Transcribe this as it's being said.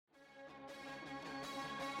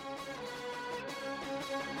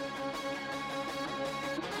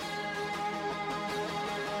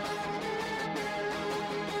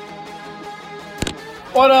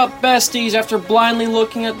What up, besties? After blindly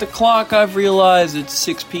looking at the clock, I've realized it's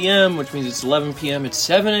 6 p.m., which means it's 11 p.m., it's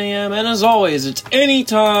 7 a.m., and as always, it's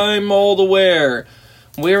anytime, all the where.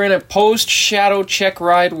 We're in a post-Shadow Check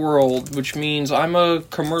Ride world, which means I'm a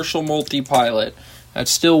commercial multi-pilot.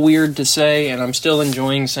 That's still weird to say, and I'm still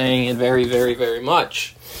enjoying saying it very, very, very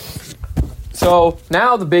much. So,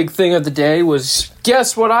 now the big thing of the day was,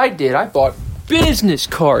 guess what I did? I bought business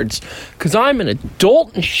cards, because I'm an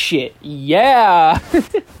adult and shit. Yeah!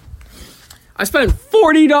 I spent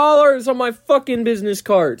 $40 on my fucking business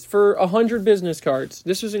cards for 100 business cards.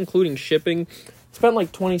 This is including shipping. I spent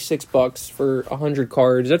like $26 for 100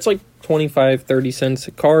 cards. That's like 25, 30 cents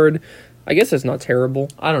a card. I guess that's not terrible.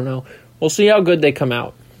 I don't know. We'll see how good they come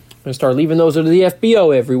out. I'm going to start leaving those to the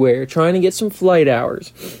FBO everywhere, trying to get some flight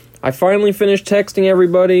hours. I finally finished texting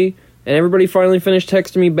everybody, and everybody finally finished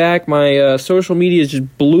texting me back. My social media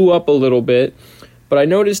just blew up a little bit. But I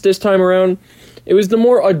noticed this time around, it was the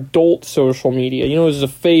more adult social media. You know, it was the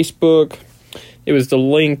Facebook. It was the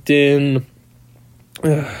LinkedIn.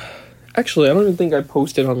 Actually, I don't even think I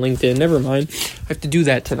posted on LinkedIn. Never mind. I have to do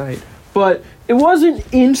that tonight. But it wasn't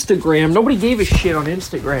Instagram. Nobody gave a shit on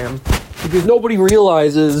Instagram. Because nobody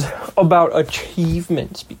realizes about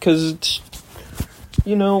achievements. Because it's,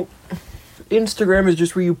 you know, Instagram is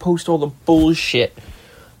just where you post all the bullshit.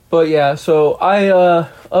 But yeah, so I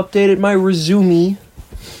updated my resume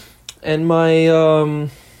and my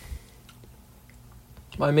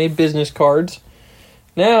I made business cards.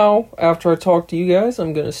 Now, after I talk to you guys,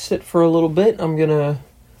 I'm gonna sit for a little bit. I'm gonna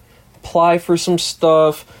apply for some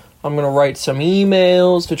stuff. I'm gonna write some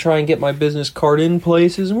emails to try and get my business card in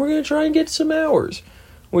places, and we're gonna try and get some hours,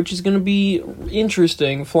 which is gonna be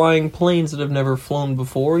interesting. Flying planes that I've never flown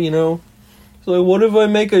before, you know. So like, what if I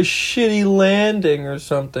make a shitty landing or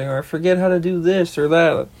something, or I forget how to do this or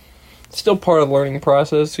that? It's still part of the learning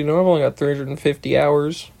process, you know. I've only got 350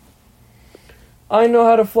 hours. I know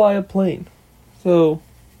how to fly a plane. So,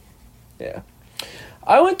 yeah.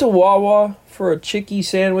 I went to Wawa for a Chicky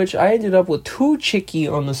sandwich. I ended up with 2 Chicky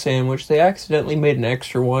on the sandwich. They accidentally made an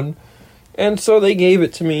extra one. And so they gave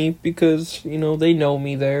it to me because, you know, they know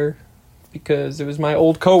me there. Because it was my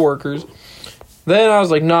old coworkers. Then I was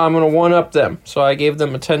like, nah, I'm going to one-up them. So I gave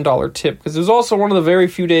them a $10 tip. Because it was also one of the very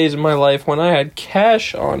few days in my life when I had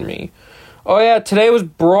cash on me. Oh yeah, today was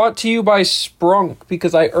brought to you by Sprunk.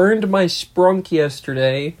 Because I earned my Sprunk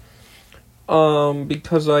yesterday.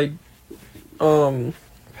 Because I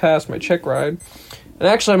passed my check ride. And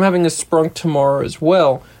actually I'm having a Sprunk tomorrow as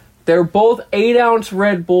well. They're both 8-ounce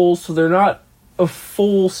Red Bulls, so they're not a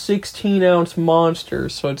full 16-ounce monster.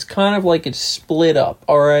 So it's kind of like it's split up,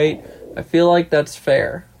 alright? I feel like that's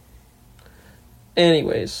fair.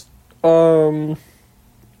 Anyways, yeah.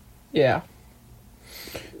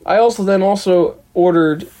 I also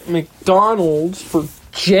ordered McDonald's for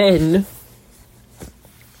Jen,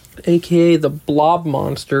 aka the Blob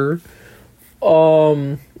Monster.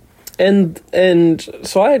 And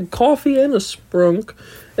so I had coffee and a Sprunk,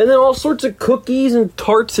 and then all sorts of cookies and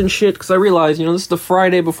tarts and shit, because I realized, you know, this is the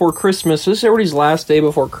Friday before Christmas. This is everybody's last day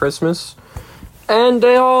before Christmas. And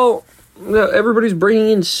everybody's bringing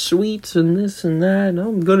in sweets and this and that, and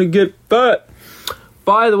I'm gonna get fat.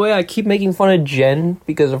 By the way, I keep making fun of Jen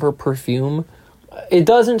because of her perfume. It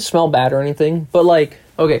doesn't smell bad or anything, but like,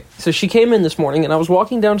 okay, so she came in this morning, and I was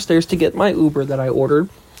walking downstairs to get my Uber that I ordered.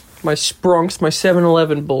 My Sprunks, my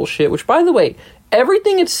 7-Eleven bullshit, which, by the way,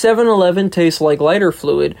 everything at 7-Eleven tastes like lighter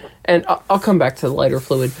fluid, and I'll come back to the lighter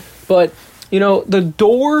fluid, but, you know, the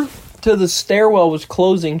door to the stairwell was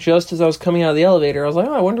closing just as I was coming out of the elevator. I was like,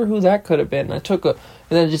 oh, I wonder who that could have been. And I took and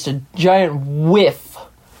then just a giant whiff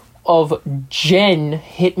of Jen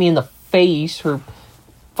hit me in the face, her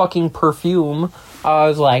fucking perfume. I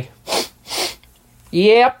was like,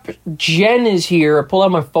 yep, Jen is here. I pulled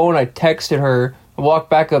out my phone, I texted her, I walked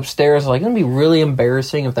back upstairs. Like, it'd be really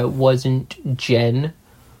embarrassing if that wasn't Jen.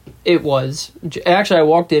 It was. Actually, I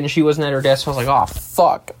walked in and she wasn't at her desk, so I was like, oh,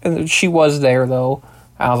 fuck. And she was there, though.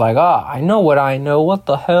 I was like, I know what I know. What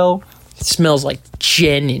the hell? It smells like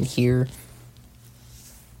Jen in here.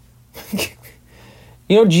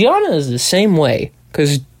 You know, Gianna is the same way.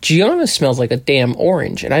 Because Gianna smells like a damn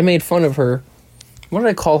orange. And I made fun of her. What did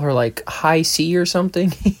I call her? Like, High C or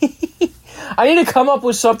something? I need to come up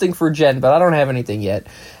with something for Jen, but I don't have anything yet.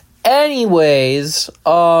 Anyways,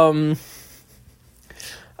 yeah,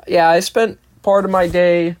 I spent part of my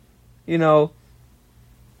day, you know,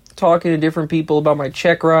 talking to different people about my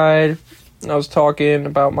check ride. I was talking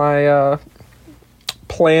about my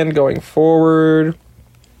plan going forward.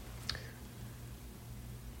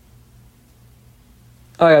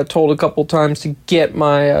 I got told a couple times to get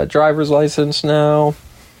my driver's license now.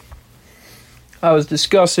 I was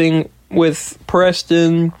discussing with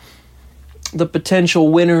Preston the potential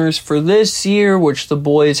winners for this year, which the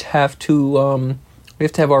boys have to, we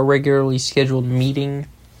have to have our regularly scheduled meeting.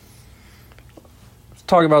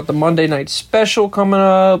 Talk about the Monday night special coming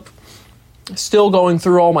up. Still going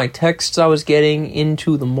through all my texts I was getting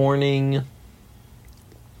into the morning.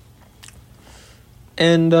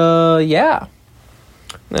 And, yeah.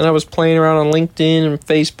 Then I was playing around on LinkedIn and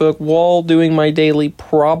Facebook while doing my daily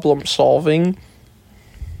problem solving.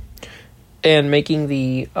 And making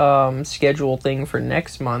the schedule thing for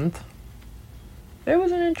next month. It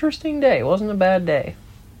was an interesting day. It wasn't a bad day.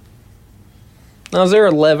 I was there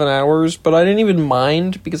 11 hours, but I didn't even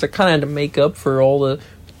mind because I kind of had to make up for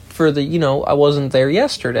I wasn't there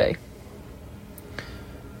yesterday.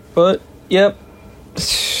 But, yep.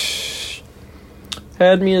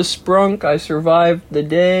 Had me a sprunk. I survived the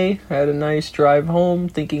day. Had a nice drive home,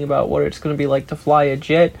 thinking about what it's going to be like to fly a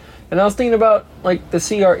jet. And I was thinking about, like,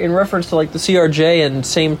 in reference to, like, the CRJ and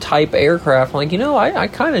same type aircraft. Like, I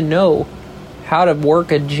kind of know how to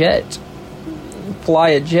work a jet, fly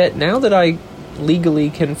a jet. Now that I legally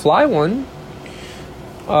can fly one,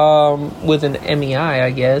 with an MEI,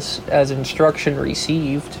 I guess, as instruction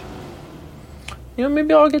received.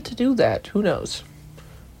 Maybe I'll get to do that. Who knows?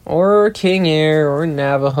 Or King Air, or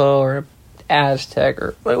Navajo, or Aztec,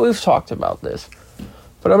 we've talked about this.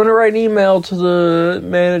 But I'm going to write an email to the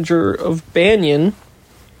manager of Banyan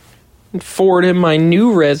and forward him my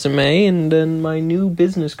new resume and then my new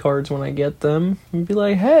business cards when I get them. And be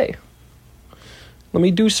like, hey, let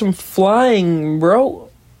me do some flying, bro.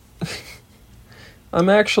 I'm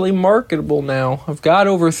actually marketable now. I've got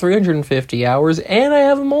over 350 hours and I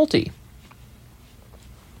have a multi.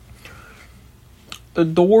 The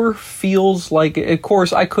door feels like, of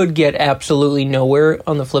course, I could get absolutely nowhere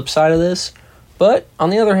on the flip side of this. But, on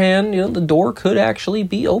the other hand, the door could actually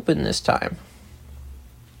be open this time.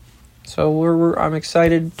 So, I'm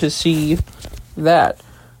excited to see that.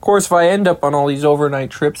 Of course, if I end up on all these overnight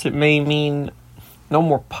trips, it may mean no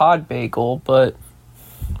more pod bagel. But,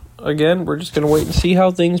 again, we're just going to wait and see how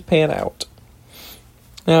things pan out.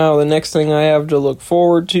 Now, the next thing I have to look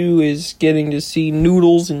forward to is getting to see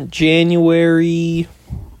Noodles in January.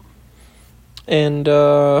 And,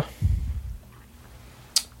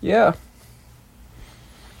 yeah.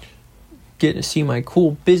 Getting to see my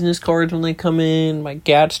cool business cards when they come in. My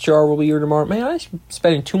GATS jar will be here tomorrow. Man, I'm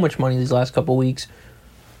spending too much money these last couple weeks.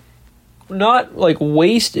 Not like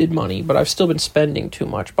wasted money, but I've still been spending too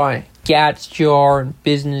much. Buying GATS jar and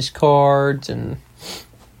business cards and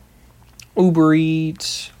Uber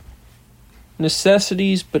Eats.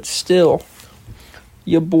 Necessities, but still.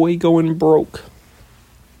 Your boy going broke.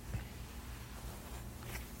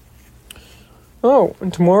 Oh,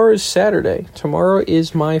 and tomorrow is Saturday. Tomorrow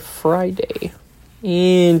is my Friday.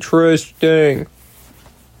 Interesting.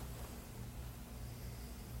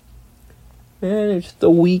 And it's the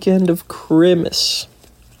weekend of Christmas.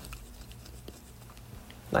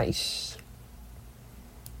 Nice.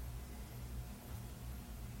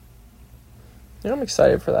 Yeah, I'm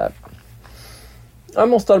excited for that. I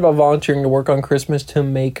almost thought about volunteering to work on Christmas to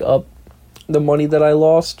make up the money that I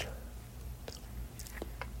lost.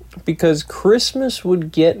 Because Christmas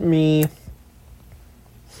would get me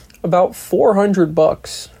about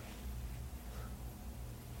 $400.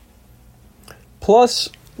 Plus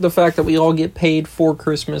the fact that we all get paid for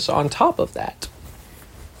Christmas on top of that.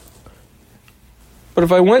 But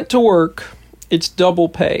if I went to work, it's double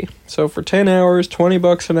pay. So for 10 hours,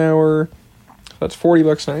 $20 an hour, that's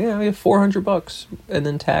 $40 an hour. Yeah, I get $400 and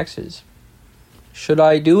then taxes. Should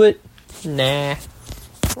I do it? Nah.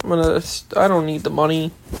 I don't need the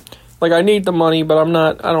money. Like, I need the money, but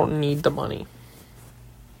I don't need the money.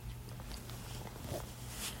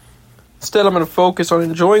 Instead, I'm going to focus on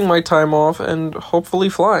enjoying my time off and hopefully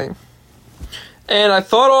flying. And I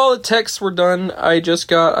thought all the texts were done. I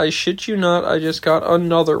shit you not, I just got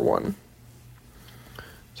another one.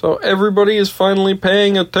 So everybody is finally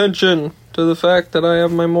paying attention to the fact that I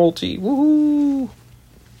have my multi. Woohoo!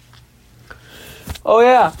 Oh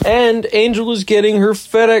yeah, and Angel is getting her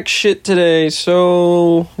FedEx shit today,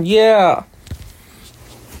 so yeah.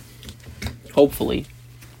 Hopefully.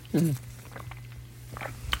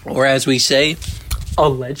 Or as we say,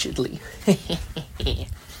 allegedly.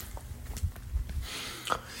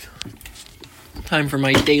 Time for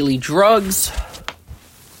my daily drugs.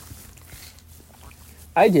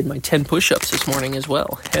 I did my 10 push-ups this morning as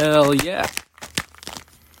well. Hell yeah.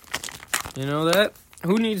 You know that?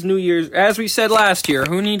 Who needs New Year's... As we said last year,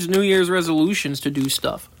 who needs New Year's resolutions to do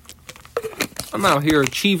stuff? I'm out here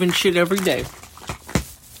achieving shit every day.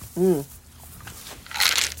 And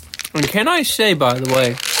can I say, by the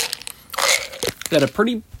way, that a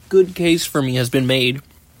pretty good case for me has been made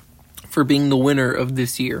for being the winner of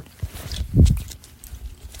this year.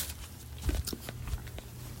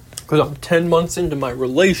 Because I'm 10 months into my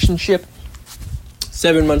relationship,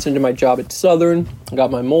 7 months into my job at Southern, I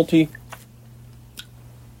got my multi.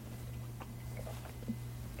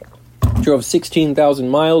 Drove 16,000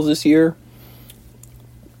 miles this year.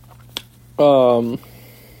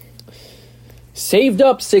 Saved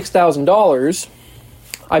up $6,000.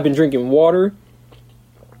 I've been drinking water.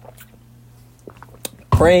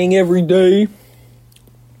 Praying every day.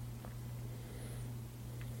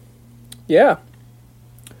 Yeah.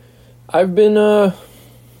 I've been, I'm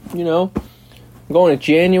going to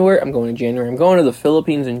January. I'm going to the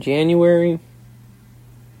Philippines in January.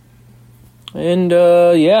 And,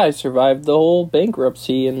 I survived the whole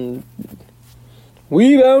bankruptcy, and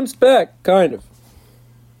we bounced back, kind of.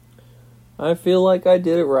 I feel like I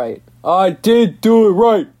did it right. I did do it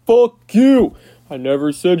right. Fuck you. I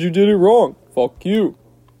never said you did it wrong. Fuck you.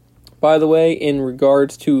 By the way, in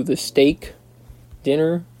regards to the steak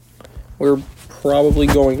dinner, we're probably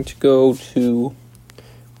going to go to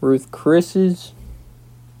Ruth Chris's.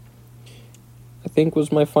 I think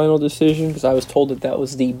was my final decision, because I was told that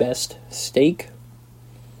was the best steak.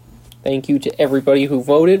 Thank you to everybody who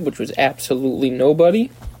voted, which was absolutely nobody.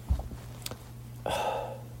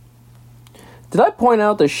 Did I point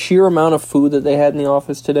out the sheer amount of food that they had in the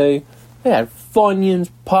office today? They had Funyuns,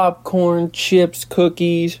 popcorn, chips,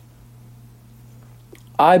 cookies.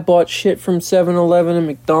 I bought shit from 7-Eleven and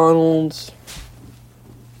McDonald's.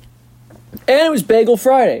 And it was Bagel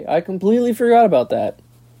Friday. I completely forgot about that.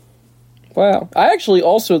 Wow. I actually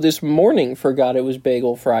also this morning forgot it was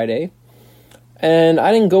Bagel Friday. And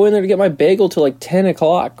I didn't go in there to get my bagel till like 10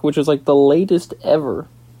 o'clock, which was like the latest ever.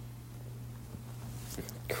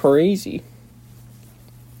 Crazy.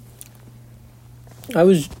 I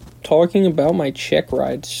was talking about my check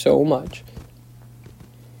ride so much.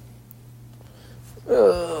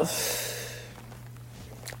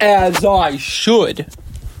 As I should.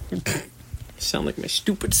 Sound like my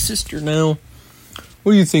stupid sister now.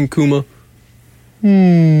 What do you think, Kuma?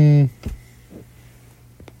 Did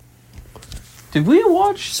we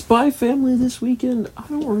watch Spy Family this weekend? I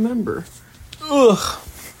don't remember. Ugh.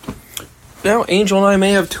 Now Angel and I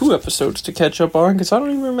may have 2 episodes to catch up on, because I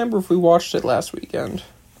don't even remember if we watched it last weekend.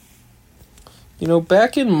 You know,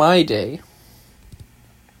 back in my day,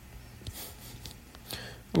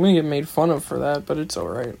 I'm gonna get made fun of for that, but it's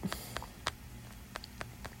alright.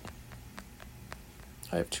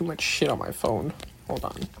 I have too much shit on my phone. Hold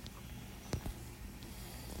on.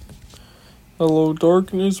 Hello,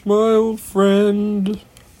 darkness, my old friend.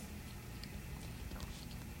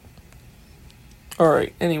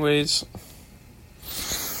 Alright, anyways.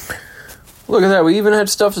 Look at that, we even had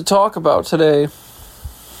stuff to talk about today.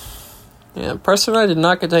 Yeah, Preston and I did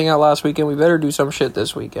not get to hang out last weekend. We better do some shit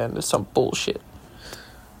this weekend. It's some bullshit.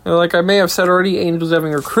 You know, like I may have said already, Angel's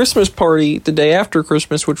having her Christmas party the day after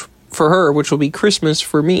Christmas, which for her, which will be Christmas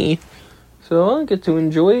for me. So I'll get to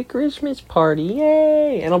enjoy a Christmas party,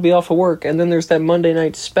 yay! And I'll be off of work. And then there's that Monday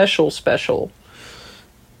night special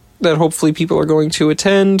that hopefully people are going to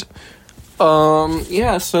attend. So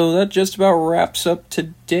that just about wraps up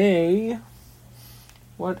today.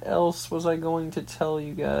 What else was I going to tell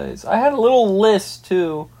you guys? I had a little list,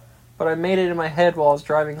 too, but I made it in my head while I was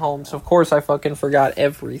driving home, so of course I fucking forgot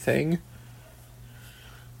everything.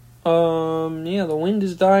 The wind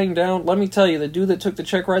is dying down. Let me tell you, the dude that took the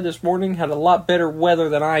check ride this morning had a lot better weather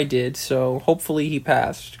than I did, so hopefully he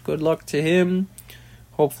passed. Good luck to him.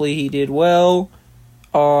 Hopefully he did well.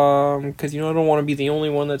 Because, I don't want to be the only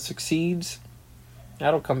one that succeeds.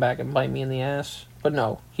 That'll come back and bite me in the ass. But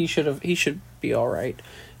no, he should be alright.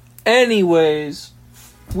 Anyways,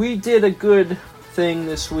 we did a good thing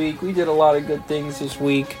this week. We did a lot of good things this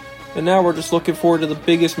week. And now we're just looking forward to the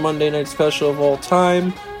biggest Monday night special of all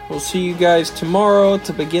time. We'll see you guys tomorrow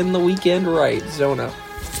to begin the weekend right. Zona.